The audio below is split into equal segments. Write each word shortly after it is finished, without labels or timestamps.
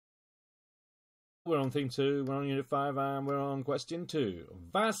We're on theme 2, we're on unit 5, and we're on question 2.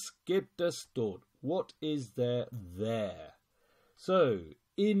 Was gibt es dort? What is there there? So,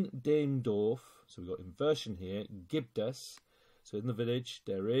 in dem Dorf, so we've got inversion here, gibt es, so in the village,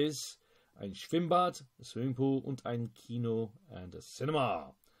 there is ein Schwimmbad, a swimming pool, und ein Kino, and a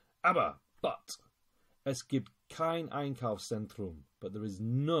cinema. But, es gibt kein Einkaufszentrum, but there is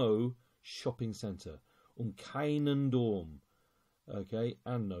no shopping centre, und keinen Dom, okay,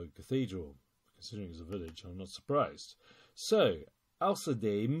 and no cathedral. Considering it's a village, I'm not surprised. So,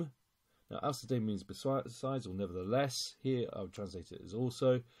 außerdem, now außerdem means besides or nevertheless. Here I'll translate it as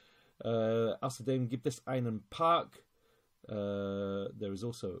also. Außerdem gibt es einen Park. There is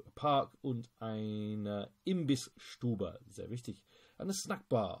also a park und eine Imbissstube, sehr wichtig, and a snack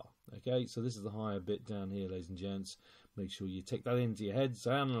bar. Okay, so this is the higher bit down here, ladies and gents. Make sure you take that into your heads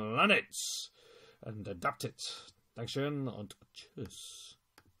and learn it and adapt it. Dankeschön und tschüss.